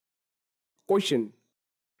Question.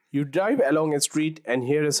 You drive along a street and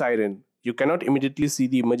hear a siren. You cannot immediately see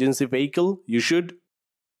the emergency vehicle. You should.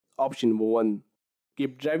 Option number 1.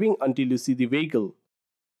 Keep driving until you see the vehicle.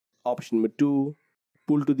 Option number 2.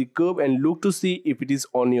 Pull to the curb and look to see if it is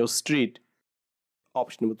on your street.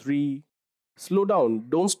 Option number 3. Slow down.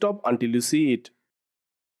 Don't stop until you see it.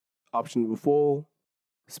 Option number 4.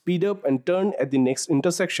 Speed up and turn at the next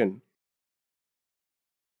intersection.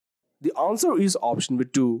 The answer is option number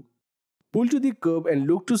 2. Pull to the curb and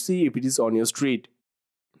look to see if it is on your street.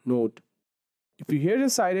 Note: if you hear a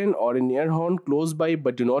siren or an air horn close by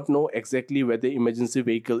but do not know exactly where the emergency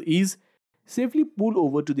vehicle is, safely pull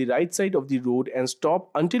over to the right side of the road and stop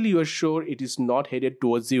until you are sure it is not headed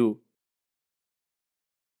towards you.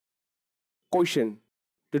 Question.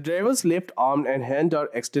 The driver's left arm and hand are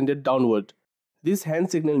extended downward. This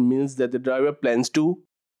hand signal means that the driver plans to: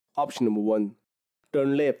 option number 1.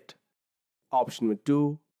 Turn left. Option number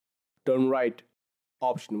 2. Turn right.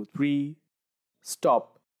 Option number 3.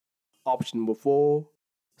 Stop. Option number 4.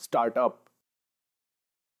 Start up.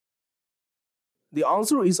 The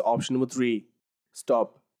answer is option number 3.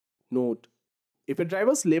 Stop. Note: if a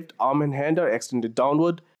driver's left arm and hand are extended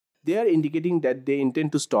downward, they are indicating that they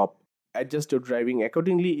intend to stop. Adjust your driving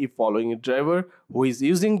accordingly if following a driver who is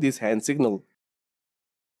using this hand signal.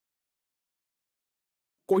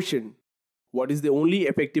 Question. What is the only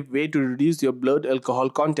effective way to reduce your blood alcohol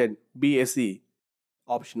content, BAC?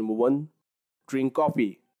 Option number 1. Drink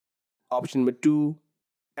coffee. Option number 2.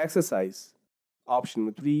 Exercise. Option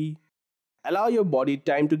number 3. Allow your body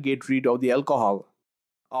time to get rid of the alcohol.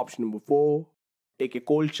 Option number 4. Take a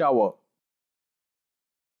cold shower.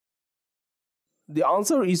 The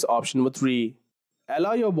answer is option number 3.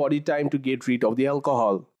 Allow your body time to get rid of the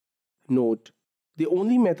alcohol. Note: the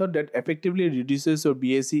only method that effectively reduces your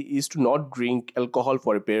BAC is to not drink alcohol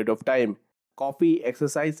for a period of time. Coffee,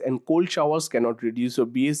 exercise, and cold showers cannot reduce your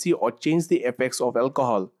BAC or change the effects of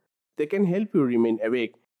alcohol. They can help you remain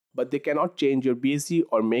awake, but they cannot change your BAC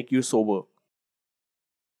or make you sober.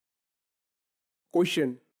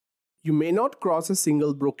 Question. You may not cross a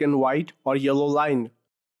single broken white or yellow line.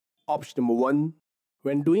 Option number 1.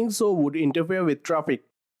 When doing so would interfere with traffic.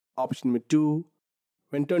 Option number 2.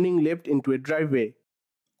 When turning left into a driveway.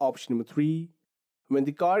 Option number 3. When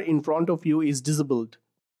the car in front of you is disabled.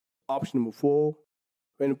 Option number 4.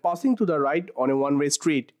 When passing to the right on a one-way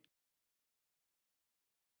street.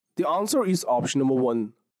 The answer is option number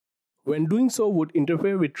 1. When doing so would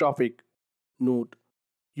interfere with traffic. Note: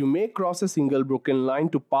 you may cross a single broken line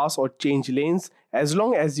to pass or change lanes as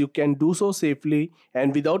long as you can do so safely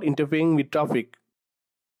and without interfering with traffic.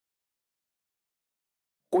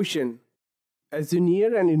 Question. As you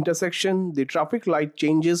near an intersection, the traffic light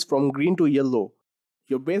changes from green to yellow.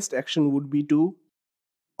 Your best action would be to: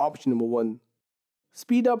 option number 1.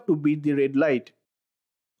 Speed up to beat the red light.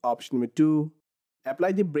 Option number 2.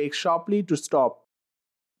 Apply the brake sharply to stop.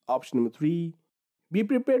 Option number 3. Be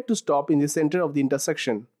prepared to stop in the center of the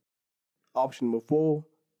intersection. Option number 4.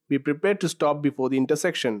 Be prepared to stop before the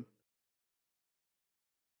intersection.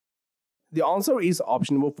 The answer is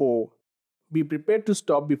option number 4. Be prepared to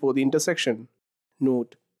stop before the intersection.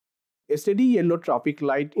 Note: a steady yellow traffic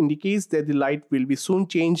light indicates that the light will be soon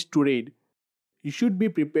changed to red. You should be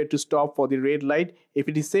prepared to stop for the red light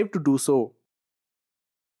if it is safe to do so.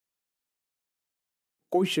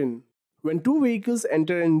 Question. When two vehicles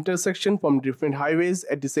enter an intersection from different highways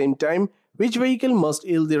at the same time, which vehicle must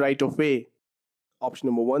yield the right of way? Option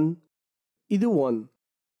number 1. Either one.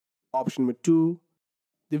 Option number 2.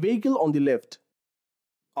 The vehicle on the left.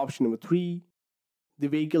 Option number 3. The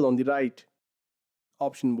vehicle on the right.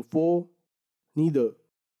 Option number 4. Neither.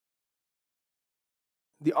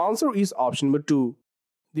 The answer is option number 2.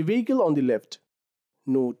 The vehicle on the left.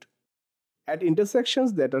 Note: at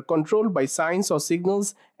intersections that are controlled by signs or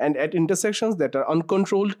signals and at intersections that are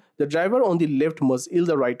uncontrolled, the driver on the left must yield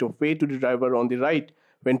the right of way to the driver on the right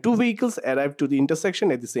when two vehicles arrive to the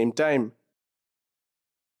intersection at the same time.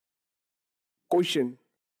 Question.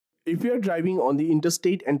 If you are driving on the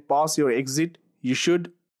interstate and pass your exit, you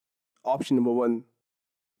should: option number 1.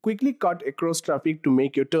 Quickly cut across traffic to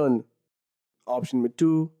make your turn. Option number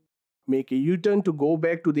 2. Make a U-turn to go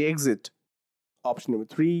back to the exit. Option number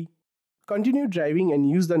 3. Continue driving and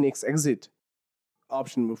use the next exit.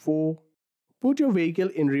 Option number 4. Put your vehicle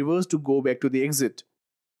in reverse to go back to the exit.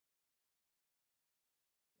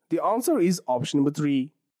 The answer is option number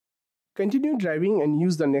 3. Continue driving and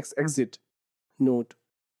use the next exit. Note: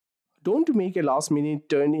 don't make a last-minute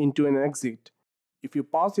turn into an exit. If you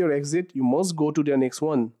pass your exit, you must go to the next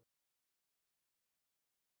one.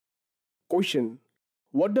 Question.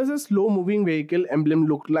 What does a slow-moving vehicle emblem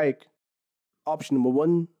look like? Option number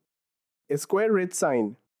 1. A square red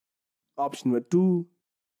sign. Option number 2.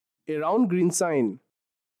 A round green sign.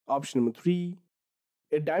 Option number 3.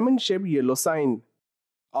 A diamond shaped yellow sign.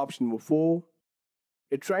 Option number 4.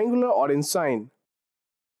 A triangular orange sign.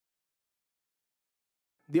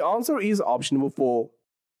 The answer is option number 4.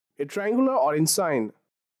 A triangular orange sign.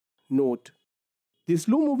 Note: the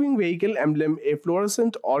slow-moving vehicle emblem, a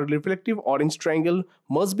fluorescent or reflective orange triangle,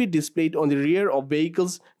 must be displayed on the rear of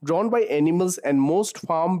vehicles drawn by animals and most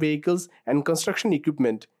farm vehicles and construction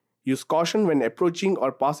equipment. Use caution when approaching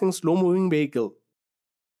or passing slow-moving vehicle.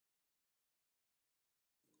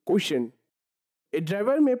 Question: a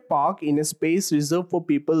driver may park in a space reserved for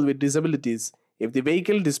people with disabilities if the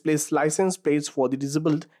vehicle displays license plates for the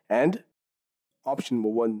disabled and option number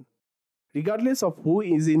 1. Regardless of who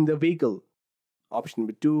is in the vehicle. Option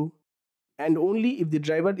number 2. And only if the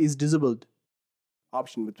driver is disabled.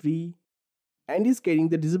 Option number 3. And is carrying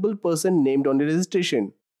the disabled person named on the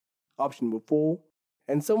registration. Option number 4.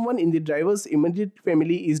 And someone in the driver's immediate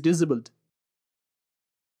family is disabled.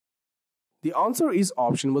 The answer is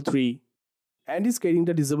option number 3. And is carrying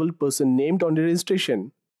the disabled person named on the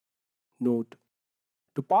registration. Note: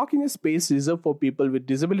 to park in a space reserved for people with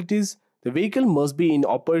disabilities, the vehicle must be in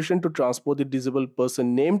operation to transport the disabled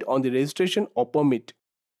person named on the registration or permit.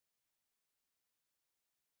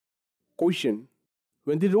 Question: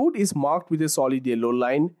 when the road is marked with a solid yellow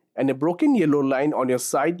line and a broken yellow line on your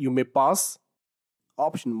side, you may pass.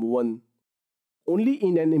 Option number 1. Only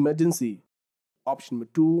in an emergency. Option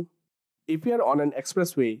number 2. If you are on an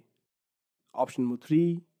expressway. Option number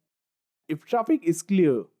 3. If traffic is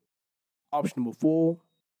clear. Option number 4.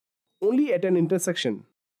 Only at an intersection.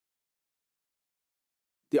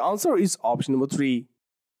 The answer is option number 3.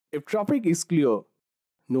 If traffic is clear.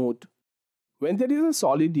 Note: when there is a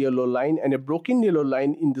solid yellow line and a broken yellow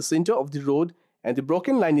line in the center of the road and the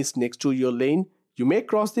broken line is next to your lane, you may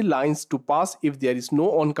cross the lines to pass if there is no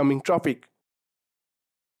oncoming traffic.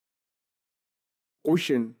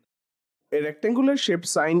 Question: a rectangular shaped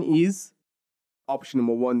sign is option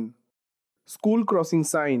number 1. School crossing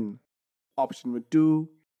sign. Option number 2.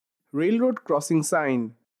 Railroad crossing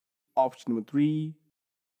sign. Option number 3.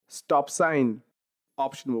 Stop sign.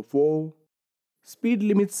 Option number 4. Speed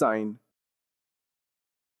limit sign.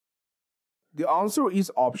 The answer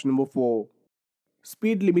is option number 4.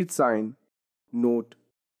 Speed limit sign. Note: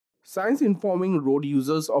 signs informing road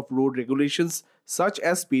users of road regulations such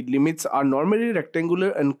as speed limits are normally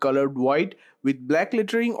rectangular and colored white with black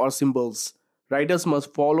lettering or symbols. Riders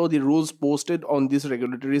must follow the rules posted on these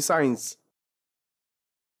regulatory signs.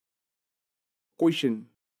 Question: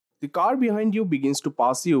 the car behind you begins to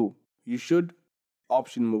pass you. You should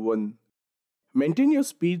option number 1. Maintain your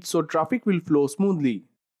speed so traffic will flow smoothly.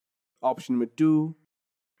 Option number 2.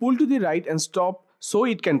 Pull to the right and stop so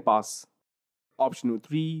it can pass. Option number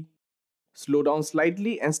 3. Slow down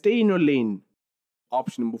slightly and stay in your lane.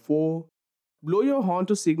 Option number 4. Blow your horn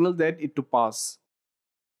to signal that it to pass.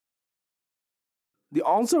 The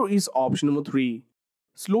answer is option number 3.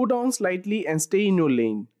 Slow down slightly and stay in your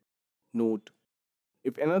lane. Note: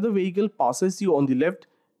 if another vehicle passes you on the left,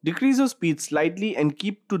 decrease your speed slightly and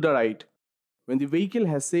keep to the right. When the vehicle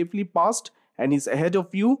has safely passed and is ahead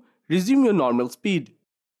of you, resume your normal speed.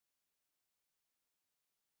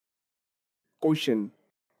 Question: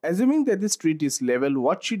 assuming that the street is level,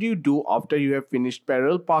 what should you do after you have finished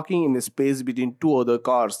parallel parking in a space between two other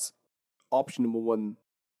cars? Option number 1.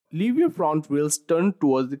 Leave your front wheels turned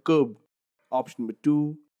towards the curb. Option number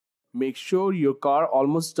 2. Make sure your car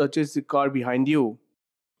almost touches the car behind you.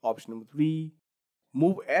 Option number 3.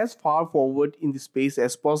 Move as far forward in the space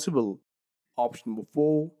as possible. Option number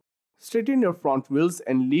 4. Straighten your front wheels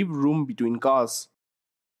and leave room between cars.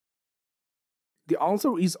 The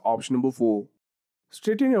answer is option number 4.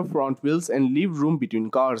 Straighten your front wheels and leave room between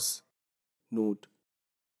cars. Note: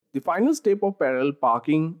 the final step of parallel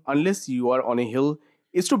parking, unless you are on a hill,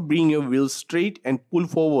 is to bring your wheels straight and pull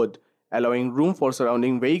forward, allowing room for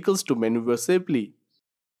surrounding vehicles to maneuver safely.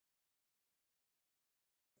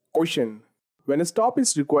 Question: when a stop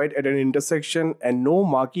is required at an intersection and no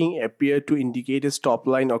marking appear to indicate a stop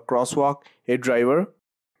line or crosswalk, a driver,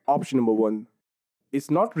 option number 1,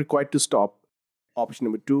 is not required to stop. Option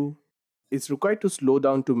number 2, is required to slow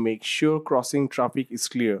down to make sure crossing traffic is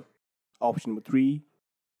clear. Option number 3,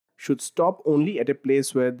 should stop only at a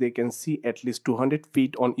place where they can see at least 200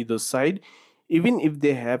 feet on either side, even if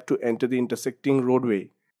they have to enter the intersecting roadway.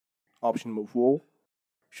 Option number 4,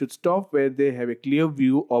 should stop where they have a clear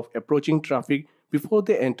view of approaching traffic before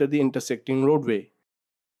they enter the intersecting roadway.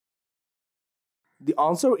 The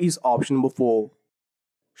answer is option number 4.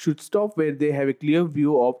 Should stop where they have a clear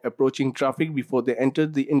view of approaching traffic before they enter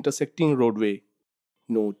the intersecting roadway.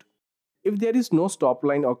 Note: If there is no stop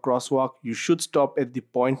line or crosswalk, you should stop at the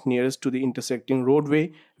point nearest to the intersecting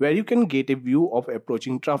roadway where you can get a view of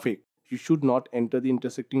approaching traffic. You should not enter the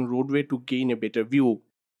intersecting roadway to gain a better view.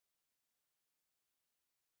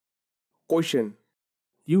 Question.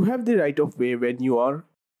 You have the right of way when you are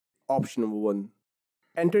option number 1.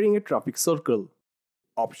 Entering a traffic circle.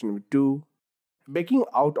 Option number 2. Backing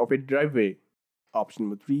out of a driveway. Option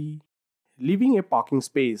number 3. Leaving a parking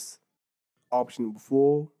space. Option number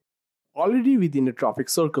 4. Already within a traffic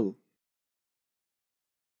circle.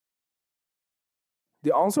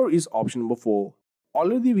 The answer is option number 4.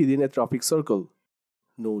 Already within a traffic circle.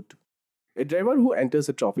 Note. A driver who enters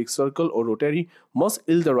a traffic circle or rotary must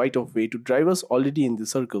yield the right of way to drivers already in the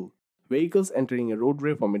circle. Vehicles entering a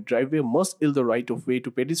roadway from a driveway must yield the right of way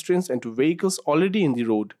to pedestrians and to vehicles already in the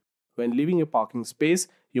road. When leaving a parking space,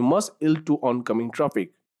 you must yield to oncoming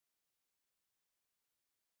traffic.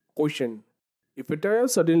 Question. If a tire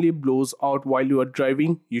suddenly blows out while you are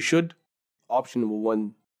driving, you should option number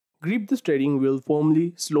 1. Grip the steering wheel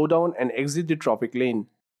firmly, slow down and exit the traffic lane.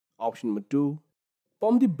 Option number 2.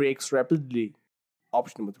 Pump the brakes rapidly.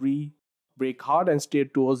 Option number 3. Brake hard and steer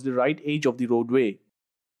towards the right edge of the roadway.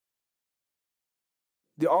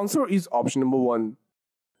 The answer is option number 1.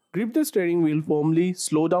 Grip the steering wheel firmly,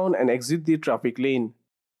 slow down and exit the traffic lane.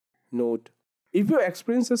 Note. If you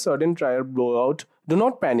experience a sudden tire blowout, do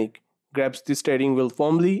not panic. Grab the steering wheel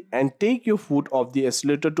firmly and take your foot off the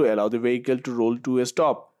accelerator to allow the vehicle to roll to a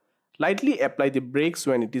stop. Lightly apply the brakes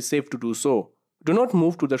when it is safe to do so. Do not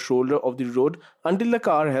move to the shoulder of the road until the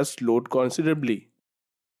car has slowed considerably.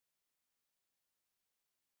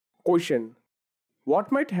 Question.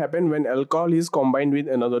 What might happen when alcohol is combined with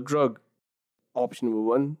another drug? Option number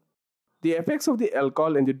 1. The effects of the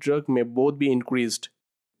alcohol and the drug may both be increased.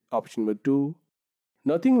 Option number 2.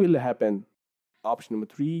 Nothing will happen. Option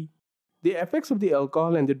number 3. The effects of the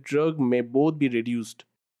alcohol and the drug may both be reduced.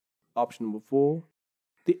 Option number 4.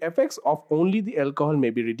 The effects of only the alcohol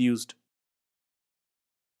may be reduced.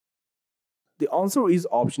 The answer is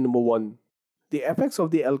option number 1. The effects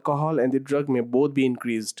of the alcohol and the drug may both be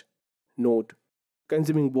increased. Note.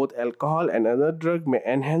 Consuming both alcohol and another drug may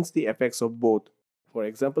enhance the effects of both. For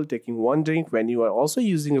example, taking one drink when you are also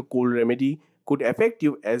using a cold remedy could affect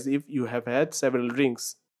you as if you have had several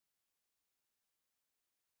drinks.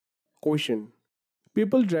 Question.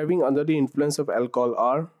 People driving under the influence of alcohol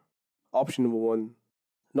are option number 1.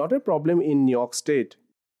 Not a problem in New York State.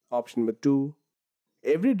 Option number 2.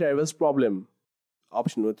 Every driver's problem.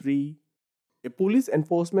 Option number 3. A police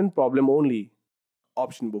enforcement problem only.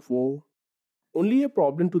 Option number 4. Only a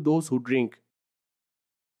problem to those who drink.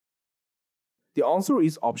 The answer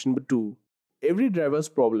is option number 2. Every driver's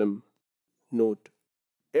problem. Note.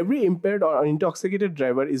 Every impaired or intoxicated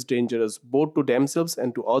driver is dangerous both to themselves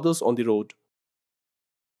and to others on the road.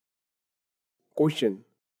 Question.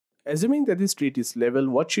 Assuming that the street is level,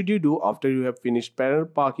 what should you do after you have finished parallel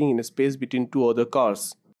parking in a space between two other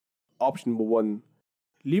cars? Option number 1.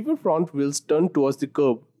 Leave your front wheels turned towards the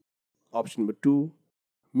curb. Option number 2.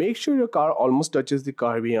 Make sure your car almost touches the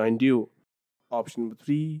car behind you. Option number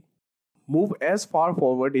 3. Move as far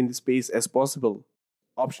forward in the space as possible.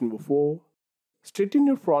 Option number 4. Straighten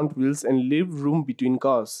your front wheels and leave room between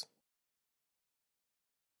cars.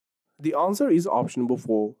 The answer is option number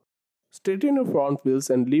 4. Straighten your front wheels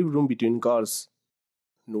and leave room between cars.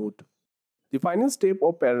 Note. The final step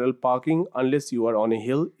of parallel parking, unless you are on a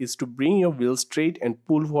hill, is to bring your wheels straight and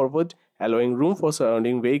pull forward, allowing room for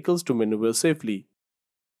surrounding vehicles to maneuver safely.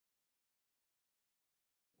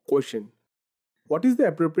 Question. What is the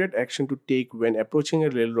appropriate action to take when approaching a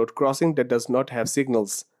railroad crossing that does not have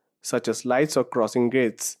signals, such as lights or crossing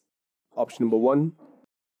gates? Option number 1.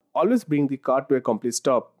 Always bring the car to a complete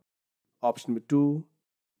stop. Option number 2.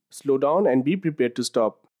 Slow down and be prepared to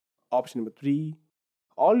stop. Option number 3.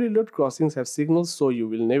 All railroad crossings have signals, so you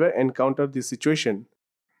will never encounter this situation.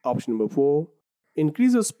 Option number 4.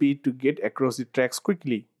 Increase your speed to get across the tracks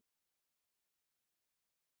quickly.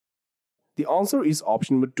 The answer is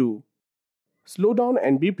option number 2. Slow down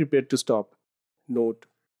and be prepared to stop. Note.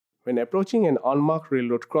 When approaching an unmarked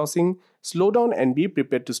railroad crossing, slow down and be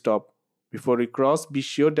prepared to stop. Before you cross, be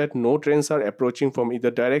sure that no trains are approaching from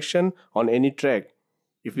either direction on any track.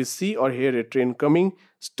 If you see or hear a train coming,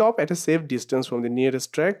 stop at a safe distance from the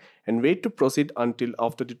nearest track and wait to proceed until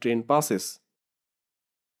after the train passes.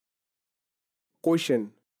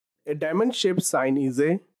 Question. A diamond-shaped sign is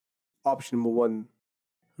a option number 1.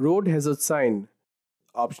 Road hazard sign.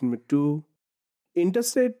 Option number 2.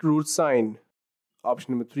 Interstate route sign.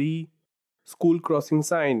 Option number 3. School crossing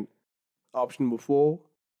sign. Option number 4.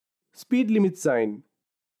 Speed limit sign.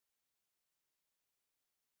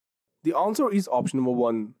 The answer is option number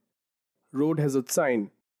 1. Road hazard sign.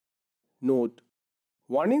 Note: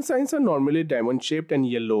 warning signs are normally diamond shaped and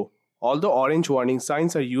yellow. Although orange warning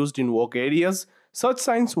signs are used in work areas, such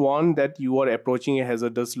signs warn that you are approaching a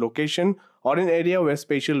hazardous location or an area where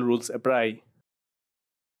special rules apply.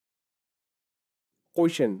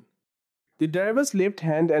 Question: the driver's left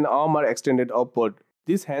hand and arm are extended upward.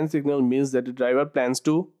 This hand signal means that the driver plans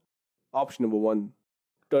to: option number 1,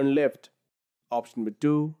 turn left; option number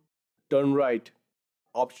 2, turn right;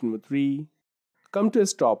 option number 3, come to a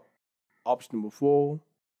stop; option number 4,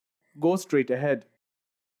 go straight ahead.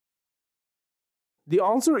 The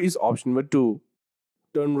answer is option number 2,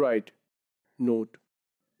 turn right. Note: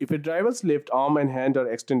 if a driver's left arm and hand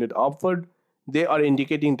are extended upward, they are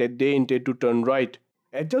indicating that they intend to turn right.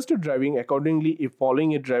 Adjust your driving accordingly if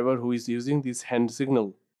following a driver who is using this hand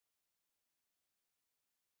signal.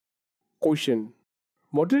 Question: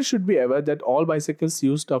 motorists should be aware that all bicycles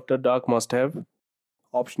used after dark must have: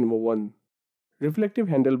 option number 1, reflective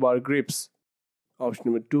handlebar grips;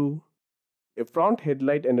 option number 2, a front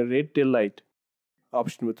headlight and a red tail light;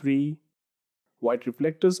 option number 3, white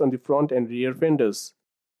reflectors on the front and rear fenders;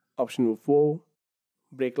 option number 4,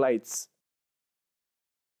 brake lights.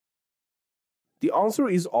 The answer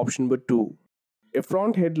is option number 2, a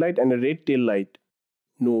front headlight and a red tail light.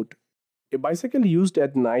 Note: a bicycle used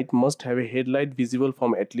at night must have a headlight visible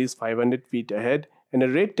from at least 500 feet ahead and a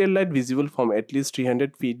red tail light visible from at least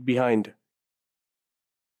 300 feet behind.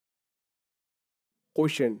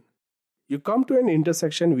 Question: you come to an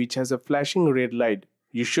intersection which has a flashing red light.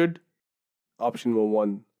 You should: option number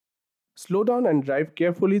 1, slow down and drive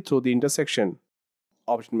carefully through the intersection;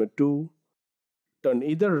 option number 2, turn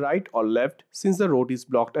either right or left since the road is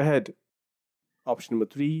blocked ahead; option number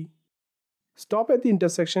 3, stop at the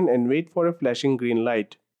intersection and wait for a flashing green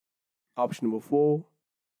light; option number 4,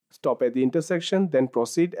 stop at the intersection then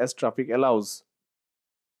proceed as traffic allows.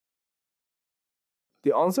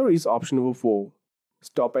 The answer is option number 4,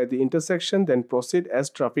 stop at the intersection then proceed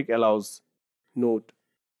as traffic allows. Note: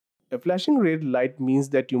 a flashing red light means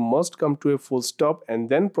that you must come to a full stop and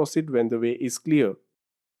then proceed when the way is clear.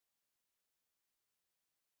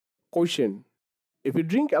 Question: if you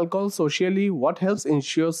drink alcohol socially, what helps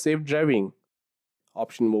ensure safe driving?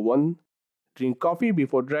 Option number 1, drink coffee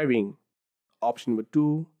before driving; option number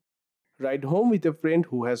 2, ride home with a friend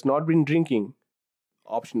who has not been drinking;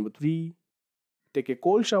 option number 3, take a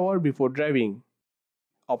cold shower before driving;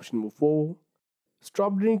 option number 4,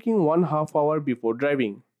 stop drinking 1/2 hour before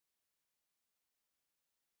driving.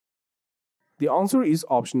 The answer is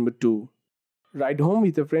option number 2, ride home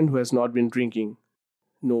with a friend who has not been drinking.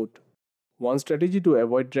 Note: one strategy to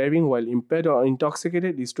avoid driving while impaired or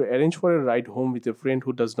intoxicated is to arrange for a ride home with a friend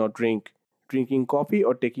who does not drink. Drinking coffee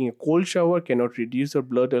or taking a cold shower cannot reduce your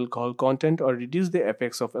blood alcohol content or reduce the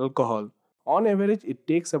effects of alcohol. On average, it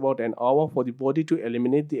takes about an hour for the body to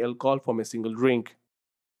eliminate the alcohol from a single drink.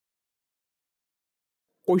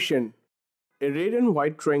 Question: a red and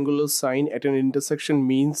white triangular sign at an intersection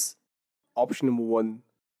means: option number 1,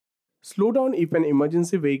 slow down if an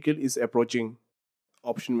emergency vehicle is approaching;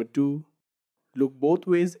 option number 2, look both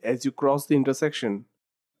ways as you cross the intersection;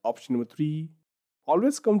 option number 3,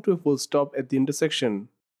 always come to a full stop at the intersection;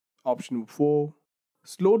 option number 4,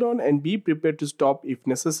 slow down and be prepared to stop if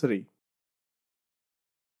necessary.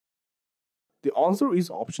 The answer is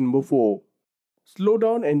option number 4, slow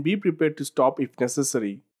down and be prepared to stop if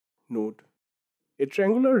necessary. Note: a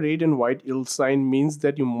triangular red and white yield sign means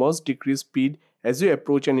that you must decrease speed as you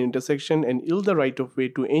approach an intersection and yield the right of way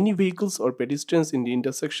to any vehicles or pedestrians in the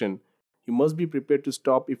intersection. You must be prepared to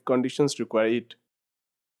stop if conditions require it.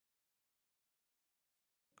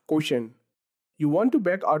 Question: you want to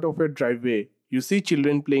back out of your driveway. You see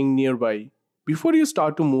children playing nearby. Before you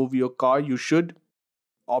start to move your car, you should: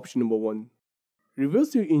 option number 1,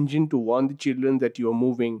 reverse your engine to warn the children that you are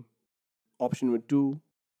moving; option number 2,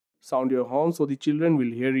 sound your horn so the children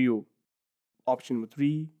will hear you; option number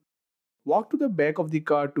 3, walk to the back of the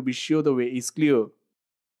car to be sure the way is clear;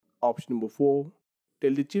 option number 4,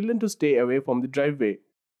 tell the children to stay away from the driveway.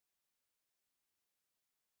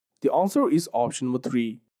 The answer is option number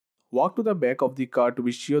 3, walk to the back of the car to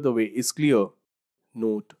be sure the way is clear.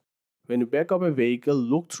 Note: when you back up a vehicle,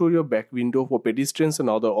 look through your back window for pedestrians and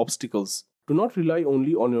other obstacles. Do not rely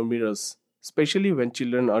only on your mirrors, especially when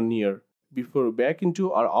children are near. Before you back into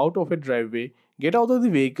or out of a driveway, get out of the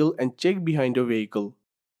vehicle and check behind your vehicle.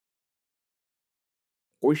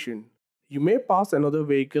 Question: you may pass another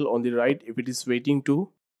vehicle on the right if it is waiting to: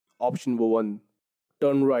 option number 1,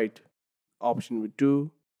 turn right; option number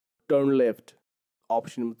 2, turn left;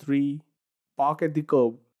 option number 3, park at the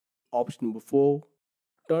curb; option number 4,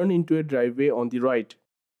 turn into a driveway on the right.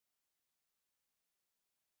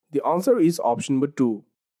 The answer is option number 2.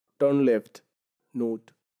 Turn left.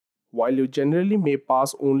 Note: while you generally may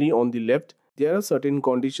pass only on the left, there are certain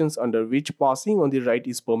conditions under which passing on the right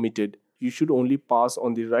is permitted. You should only pass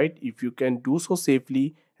on the right if you can do so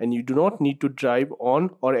safely and you do not need to drive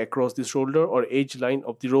on or across the shoulder or edge line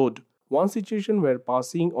of the road. One situation where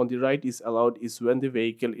passing on the right is allowed is when the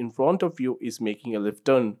vehicle in front of you is making a left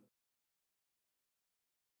turn.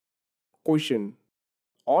 Question: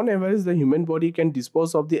 on average, the human body can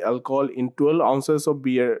dispose of the alcohol in 12 ounces of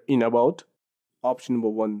beer in about? Option number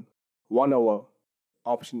 1, 1 hour.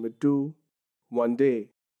 Option number 2, 1 day.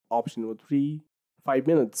 Option number 3, 5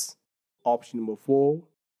 minutes. Option number 4,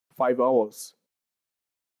 5 hours.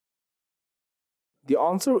 The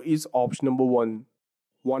answer is option number 1,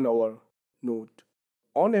 1 hour. Note: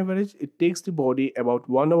 on average, it takes the body about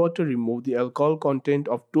 1 hour to remove the alcohol content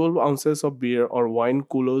of 12 ounces of beer or wine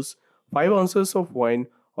coolers, 5 ounces of wine,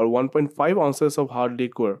 or 1.5 ounces of hard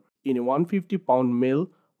liquor. In a 150-pound meal,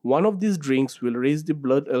 one of these drinks will raise the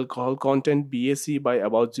blood alcohol content BAC by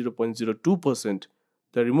about 0.02%.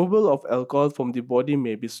 The removal of alcohol from the body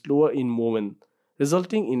may be slower in movement,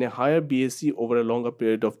 resulting in a higher BAC over a longer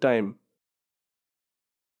period of time.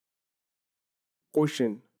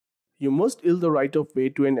 Question: you must yield the right of way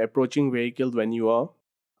to an approaching vehicle when you are?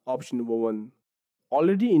 Option number 1,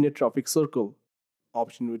 already in a traffic circle.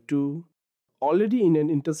 Option number 2, already in an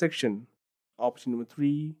intersection. Option number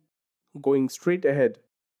 3, going straight ahead.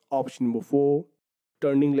 Option number 4,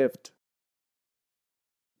 turning left.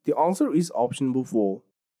 The answer is option number 4,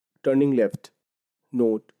 turning left.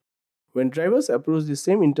 Note: when drivers approach the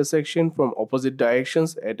same intersection from opposite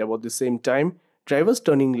directions at about the same time, drivers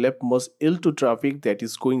turning left must yield to traffic that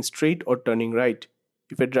is going straight or turning right.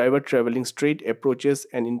 If a driver traveling straight approaches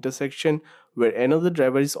an intersection where another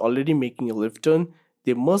driver is already making a left turn,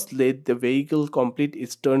 they must let the vehicle complete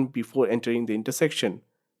its turn before entering the intersection.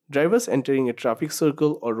 Drivers entering a traffic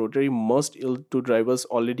circle or rotary must yield to drivers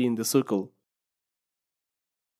already in the circle.